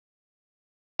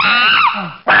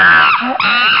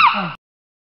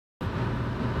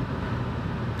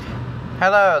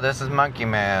Hello, this is Monkey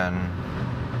Man.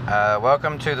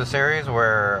 Welcome to the series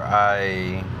where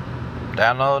I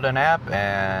download an app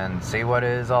and see what it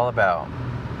is all about.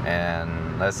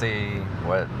 And let's see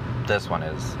what this one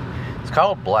is. It's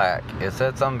called Black. It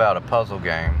said something about a puzzle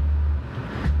game.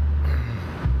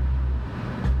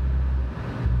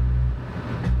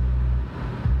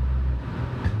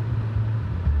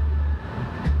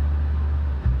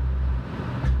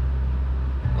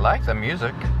 Like the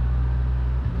music.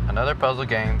 Another puzzle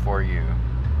game for you.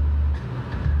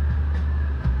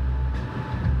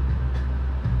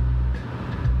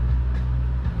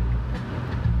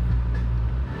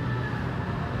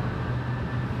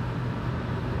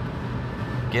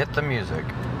 Get the music.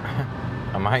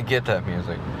 I might get that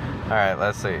music. Alright,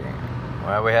 let's see.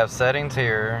 Well, we have settings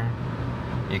here.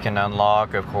 You can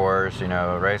unlock, of course,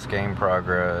 race game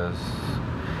progress,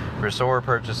 restore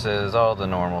purchases, all the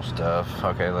normal stuff.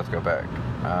 Okay, let's go back.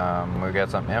 We got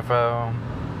some info.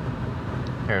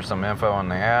 Here's some info on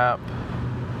the app.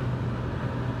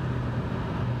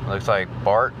 Looks like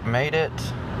Bart made it.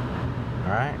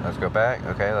 Alright, let's go back.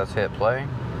 Okay, let's hit play.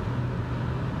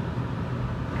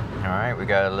 Alright, we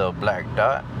got a little black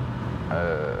dot.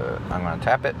 I'm going to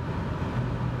tap it.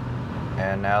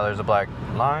 And now there's a black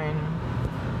line.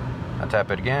 I tap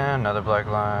it again, another black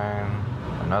line.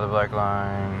 Another black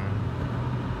line.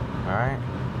 Alright.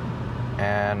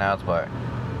 And now it's black.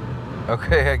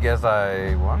 Okay, I guess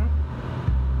I won.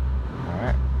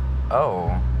 Alright.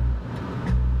 Oh.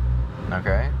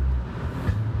 Okay.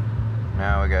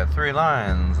 Now we got 3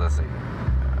 lines. Let's see.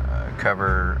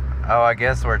 Cover. Oh, I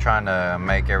guess we're trying to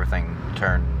make everything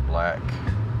turn black.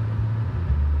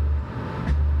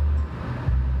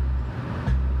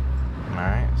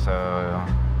 Alright, so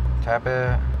tap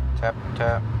it. Tap,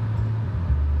 tap.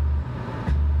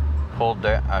 Pull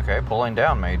down. Okay, pulling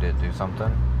down made it do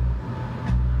something.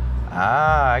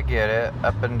 Ah, I get it.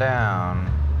 Up and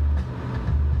down.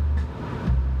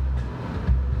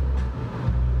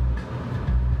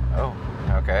 Oh,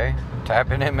 okay.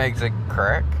 Tapping it makes it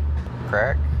crack.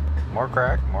 Crack. More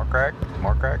crack. More crack.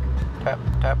 More crack. Tap,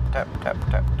 tap, tap, tap,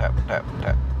 tap, tap, tap,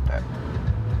 tap, tap.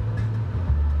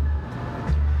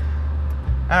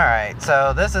 Alright,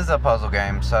 so this is a puzzle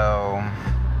game, so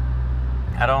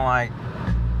I don't like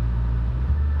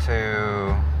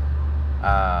to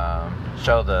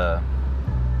show the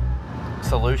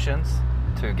solutions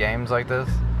to games like this.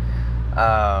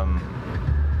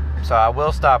 So I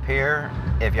will stop here.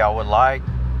 If y'all would like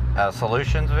a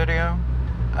solutions video,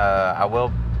 I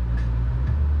will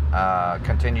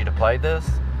continue to play this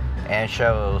and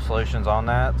show solutions on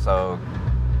that. So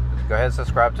go ahead and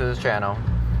subscribe to this channel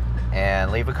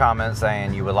and leave a comment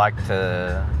saying you would like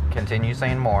to continue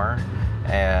seeing more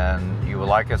and you would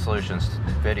like a solutions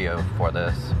video for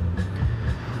this.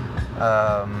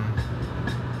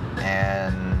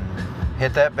 And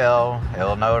hit that bell.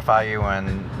 It'll notify you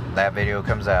when that video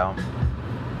comes out.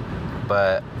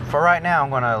 But for right now, I'm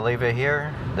going to leave it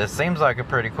here. This seems like a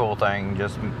pretty cool thing.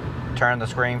 Just turn the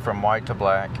screen from white to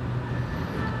black.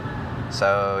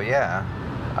 So yeah,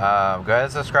 go ahead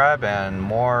and subscribe, and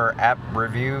more app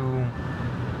review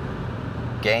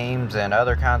games and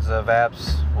other kinds of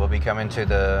apps will be coming to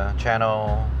the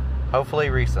channel hopefully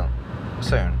soon.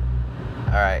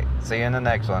 Alright, see you in the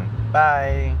next one.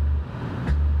 Bye.